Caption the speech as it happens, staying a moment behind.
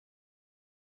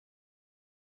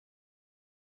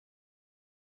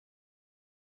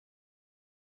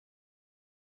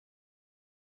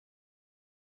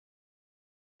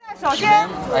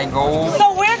I go.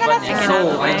 So we're gonna.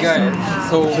 So I got it.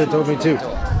 So they told me too.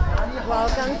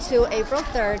 Welcome to April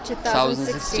 3rd,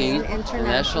 2016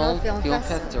 International Film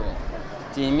Festival.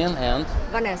 Damian and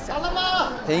Vanessa.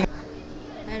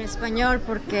 En español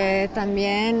porque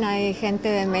también hay gente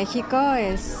de México,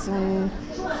 es un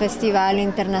festival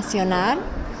internacional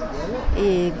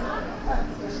y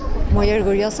muy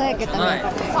orgullosa de que también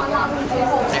participe.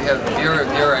 I have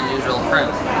very unusual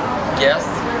friends, guests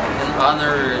and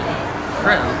honored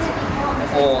friends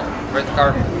for red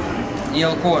carpet.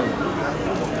 Neil Cohen.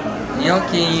 Neil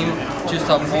came to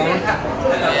support,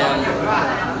 and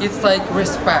it's like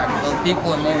respect when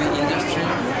people in movie industry,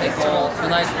 they call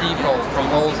unite people from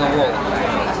all the world.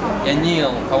 And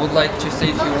Neil, I would like to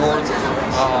say a few words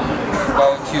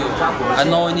about you. I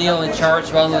know Neil in charge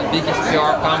of one of the biggest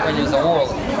PR companies in the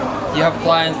world. You have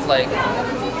clients like...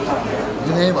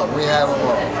 You name them, we have them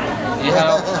all. You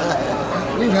have...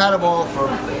 We've had them all from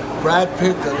Brad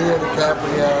Pitt to Leo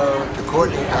DiCaprio to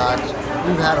Courtney Cox.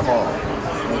 We've had them all.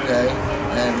 Okay,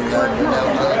 and we had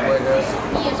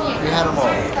we had them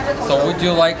all. So would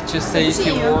you like to say a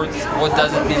few words? What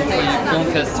does it mean for you, film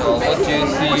festival? What do you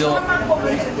feel?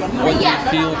 What do you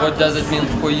feel? What does it mean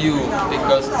for you?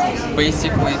 Because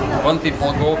basically, when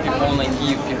people go, people wanna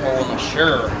give, people wanna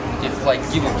share. It's like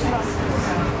giving.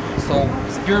 So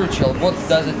spiritual, what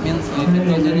does it mean for you?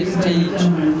 Because on this stage,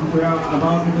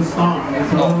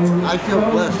 I feel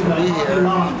blessed to be here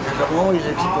because I'm always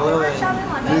exploring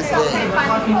new things.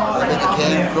 I've been to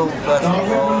Cannes Film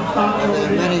Festival, and there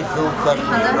are many film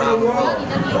festivals around the world.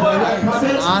 It's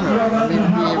an honor for me to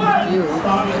be here with you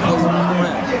because of my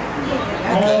friends.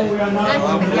 Okay, so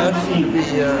I'm blessed to be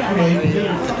here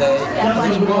today and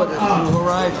explore this new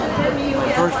horizon.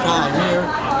 My first time here,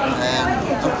 and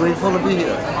I'm grateful to be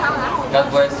here. God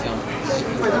bless you.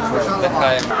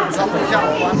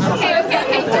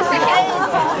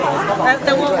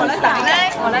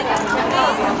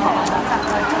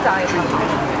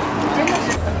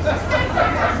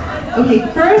 Okay,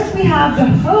 first we have the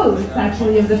hosts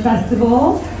actually of the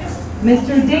festival,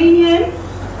 Mr. Damian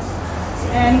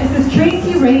and Mrs.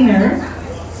 Tracy Reiner,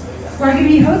 who are going to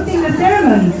be hosting the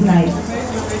ceremony tonight.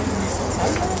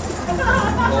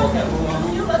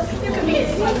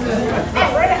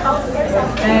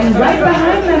 And right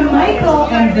behind them, Michael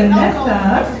and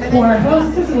Vanessa, who are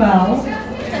hosts as well.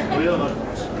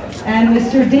 And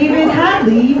Mr. David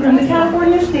Hadley from the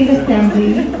California State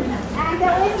Assembly.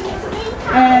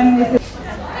 And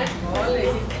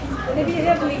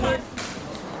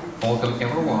welcome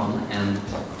everyone, and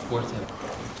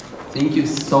thank you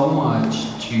so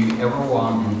much to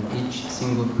everyone and each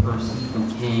single person who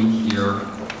came here,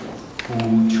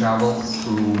 who travels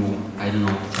through, I don't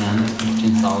know, 10,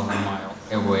 15,000 miles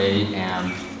away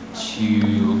and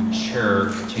to share,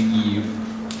 to give,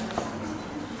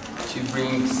 to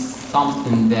bring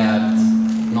something that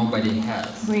nobody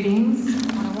has. Greetings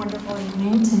on a wonderful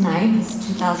evening. Tonight is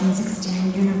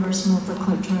 2016 Universal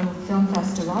Multicultural Film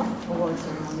Festival Award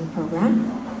Ceremony Program.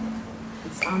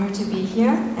 It's an honor to be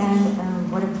here,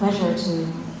 and what a pleasure to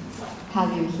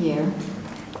have you here.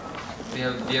 We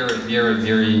have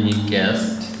very unique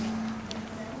guest,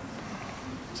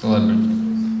 celebrity,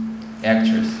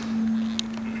 actress,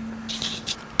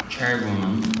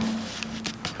 chairwoman,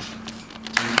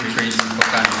 Tracy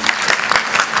Reiner.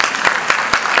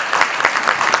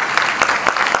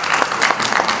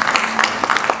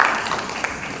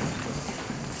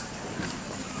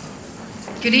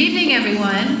 Good evening,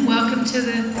 everyone. Welcome to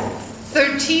the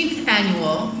 13th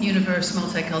Annual Universe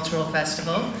Multicultural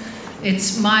Festival.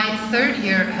 It's my third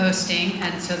year hosting,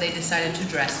 and so they decided to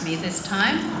dress me this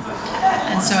time.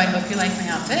 And so I hope you like my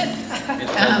outfit.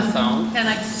 And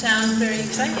I sound very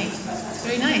exciting. It's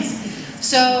very nice.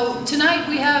 So tonight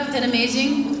we have an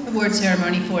amazing award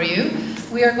ceremony for you.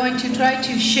 We are going to try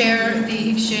to share the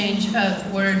exchange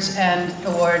of words and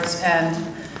awards and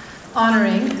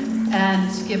honoring,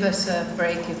 and give us a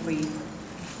break if we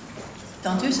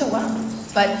don't do so well.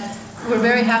 But we're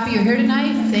very happy you're here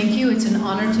tonight. Thank you. It's an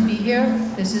honor to be here.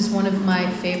 This is one of my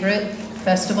favorite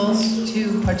festivals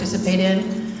to participate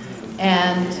in.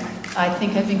 And I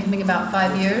think I've been coming about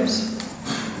 5 years.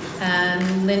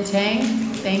 And Lin Tang,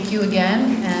 thank you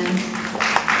again. And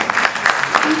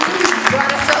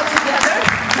brought us all together.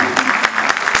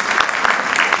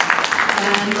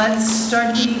 And let's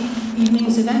start the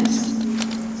evening's events.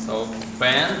 So,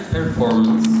 band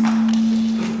performance.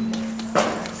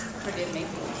 Forgive me.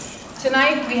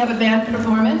 Tonight we have a band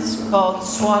performance called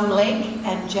Swan Lake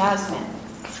and Jasmine.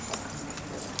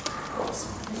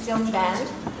 Silk Band,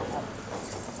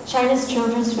 China's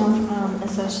Children's Film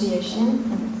Association.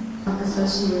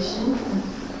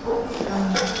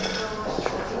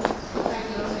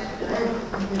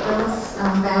 Okay,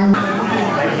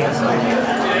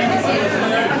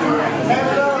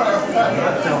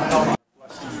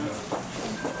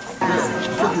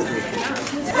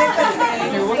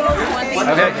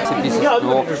 two pieces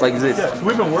roll like this.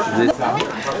 We've been working. This.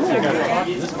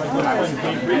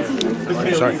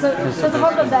 Sorry.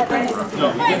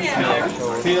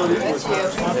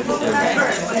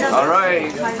 All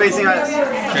right, facing us.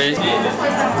 Crazy.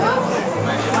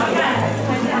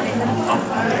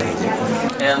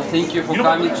 And thank you for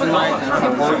coming tonight and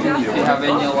supporting. If you have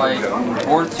any like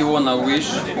words you wanna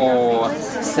wish or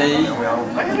say,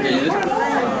 please.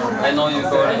 I know you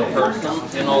got in person,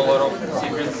 you know a lot of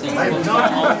secret things going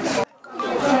on.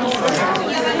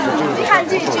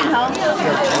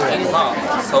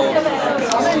 So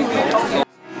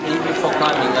thank you for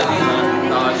coming,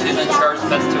 Alina. She's in Church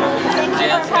Festival.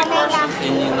 Jan speaks Russian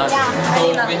and Nina. So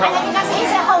we have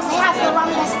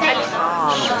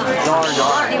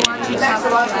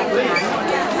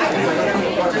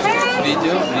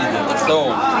video. So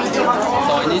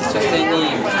I need to say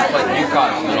names like you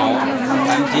guys, you know.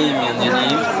 I'm Damian, your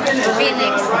name?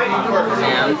 Phoenix.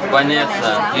 And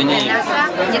Vanessa, your name?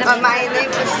 My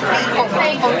name is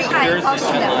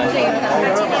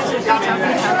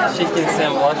She can say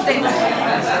what?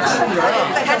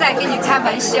 他在给你开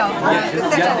玩笑。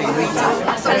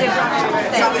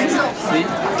See?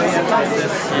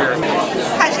 This here.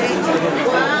 看谁？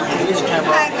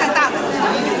看大的。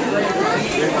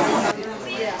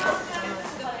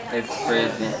 It's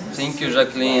crazy. Thank you,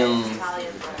 Jacqueline.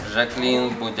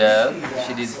 Jacqueline Boudet.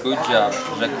 She did good job.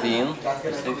 Jacqueline,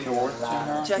 say a few words to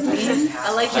her. Jacqueline.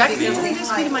 I like Jacqueline.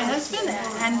 Introduce me to my husband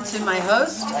and to my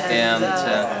host. And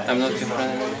I'm not your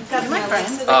friend. That's my friend.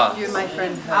 Ah. You're my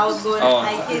friend. Oh,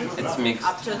 it's mixed.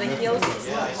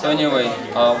 So anyway,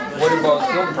 what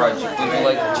about your project? Would you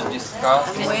like to discuss?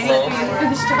 Waiting for you to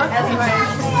finish talking.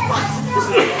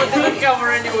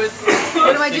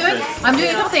 What am I doing? I'm doing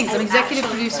a couple things. I'm executive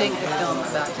producing a film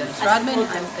about Dennis Rodman.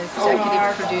 I'm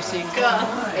executive producing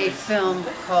a film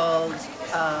called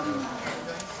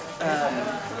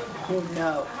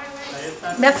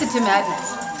Method to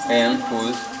Madness. And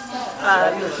who's?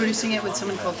 I'm producing it with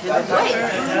someone called Kendra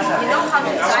Tucker.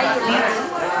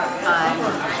 I'm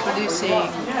producing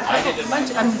a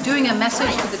bunch. I'm doing a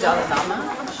message to the Dalai Lama.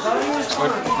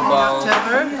 What about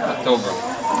October.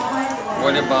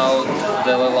 What about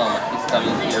Dalai Lama? He's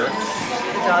coming here.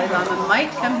 The Dalai Lama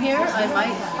might come here. I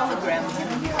might hologram him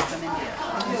here from India.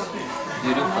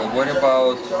 Beautiful. What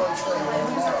about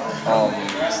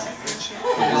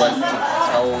would you like to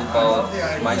tell about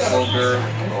Mike Wilber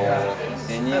or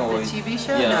any or The TV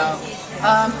show? Yeah. No.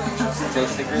 Still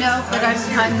secret? No, but I'm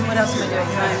what else am I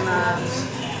doing?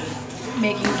 I'm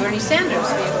making Bernie Sanders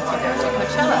be able to go to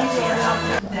Coachella.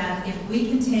 That if we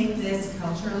can take this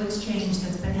cultural exchange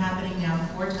that's been happening now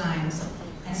 4 times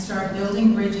and start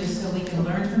building bridges so we can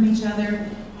learn from each other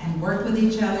and work with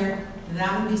each other,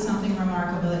 that would be something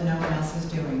remarkable that no one else is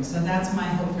doing. So that's my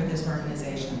hope for this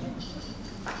organization.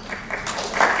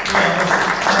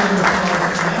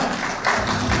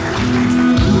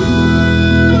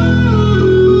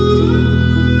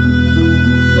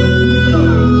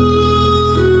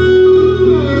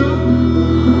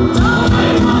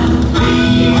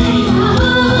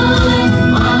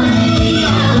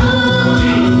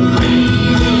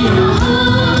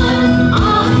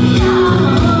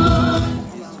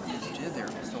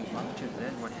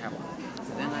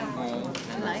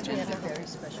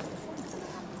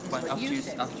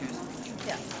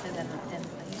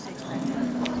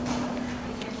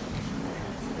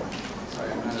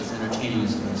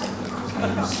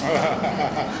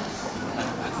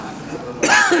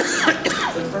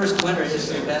 The first winner is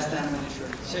the best animated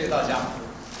short. 谢谢大家.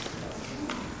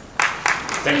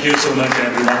 Thank you so much,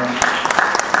 everyone.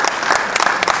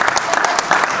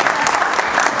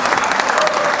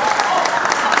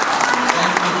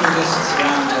 Thank you for this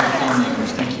round of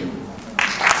filmmakers. Thank you.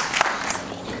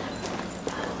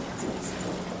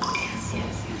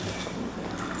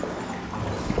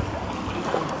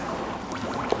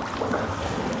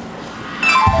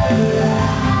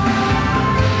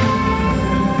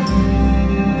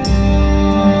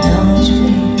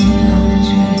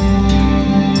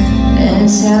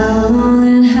 How long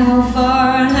and how far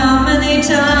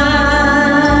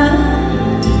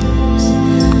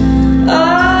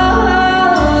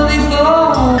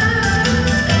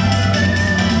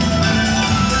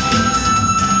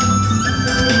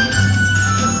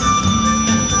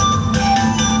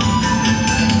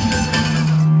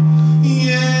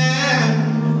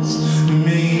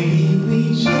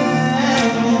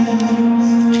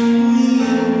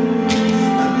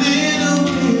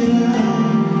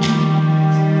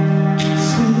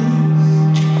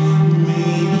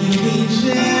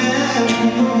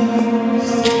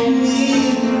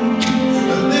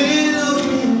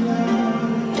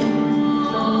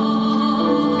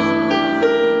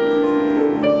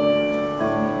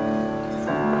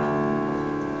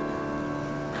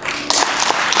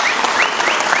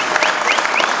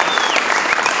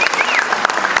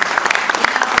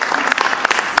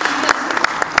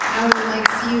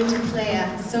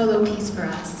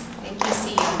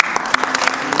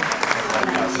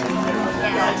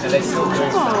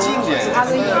近点。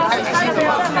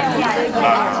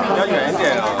要远一点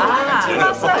啊。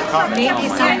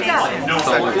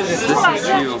So this is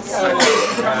you.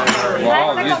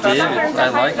 Wow, you David. I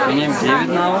like your name David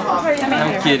now.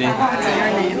 I'm kidding.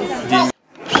 David.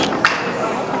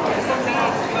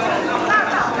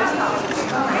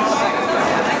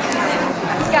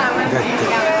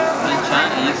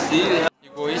 You see, you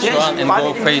go each one and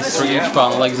go face through each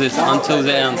one like this until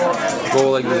the end.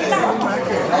 Go like this.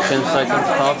 10 seconds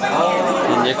stop.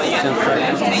 The next 10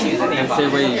 seconds. And say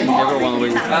wait. Everyone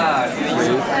wait. Wait.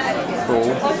 Go.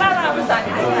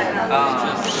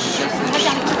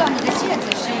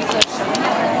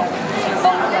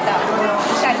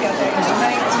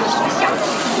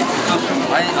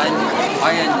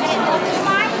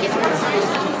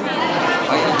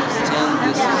 I understand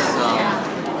this is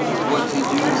what you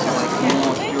do is like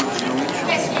more spiritual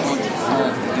rituals, not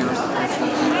just more your spiritual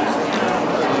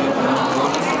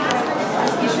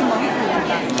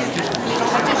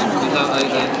things. Because I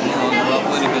grew up a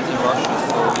little bit in Russia,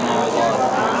 so we know a lot.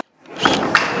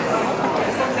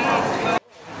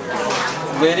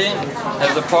 Lady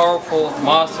has a powerful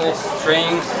muscle,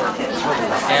 strength,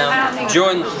 and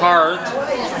joint heart.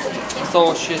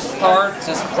 So she starts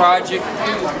this project,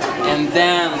 and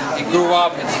then it grew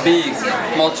up. It's big,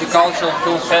 multicultural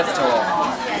film festival.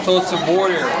 So it's a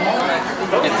border.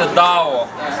 It's a Dao.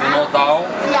 You know Dao?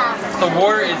 Yeah. So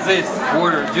border is this.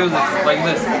 Border. Do this like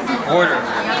this. Border.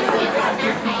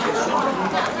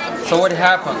 So what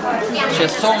happened? She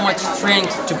has so much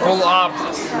strength to pull up.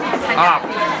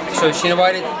 So she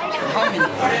invited. How many?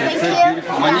 It's so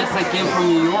beautiful. Vanessa came from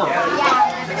New York. Yeah,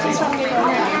 she's from New York.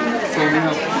 So we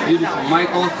have beautiful.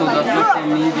 Mike also does social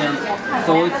media.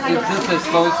 So it's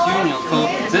union. So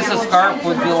this scarf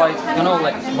would be like, you know,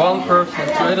 like one person.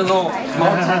 So I don't know,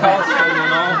 multicultural, you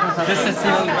know. This is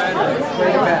even better.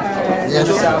 Yes,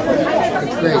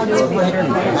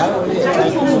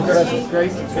 it's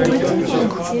great.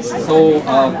 So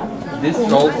this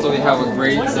also we have a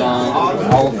great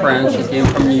our friend. She came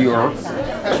from New York.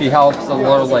 She helps a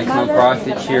lot of like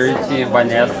non-profit charity,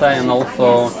 Vanessa, and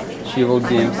also she will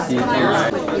be MC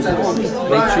tonight.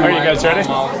 Are you guys ready?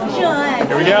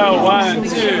 Here we go. 1, 2,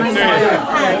 3.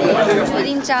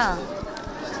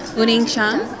 Wuling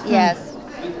Chang? Yes.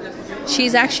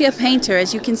 She's actually a painter,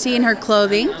 as you can see in her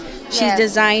clothing. She's Yes.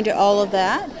 designed all of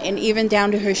that, and even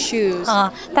down to her shoes.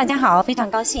 大家好，非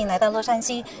常高兴来到洛杉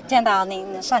矶，见到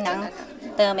您善良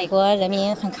的美国人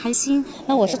民，很开心。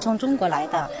那我是从中国来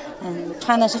的，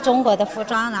穿的是中国的服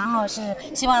装，然后是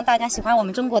希望大家喜欢我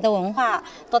们中国的文化，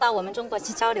多到我们中国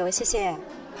去交流，谢谢。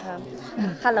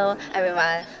Hello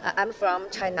everyone, I'm from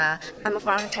China. I'm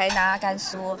from China,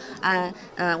 Gansu.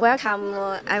 Welcome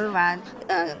everyone.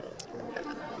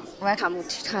 Welcome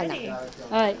to China.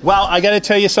 Well, I got to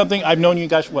tell you something. I've known you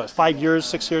guys, what, 5 years,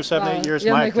 6 years, 7, 8 years?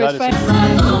 My God,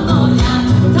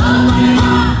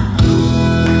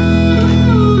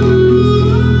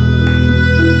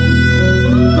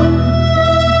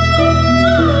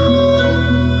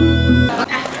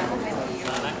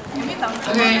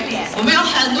 OK， 我们有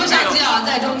很多想叫。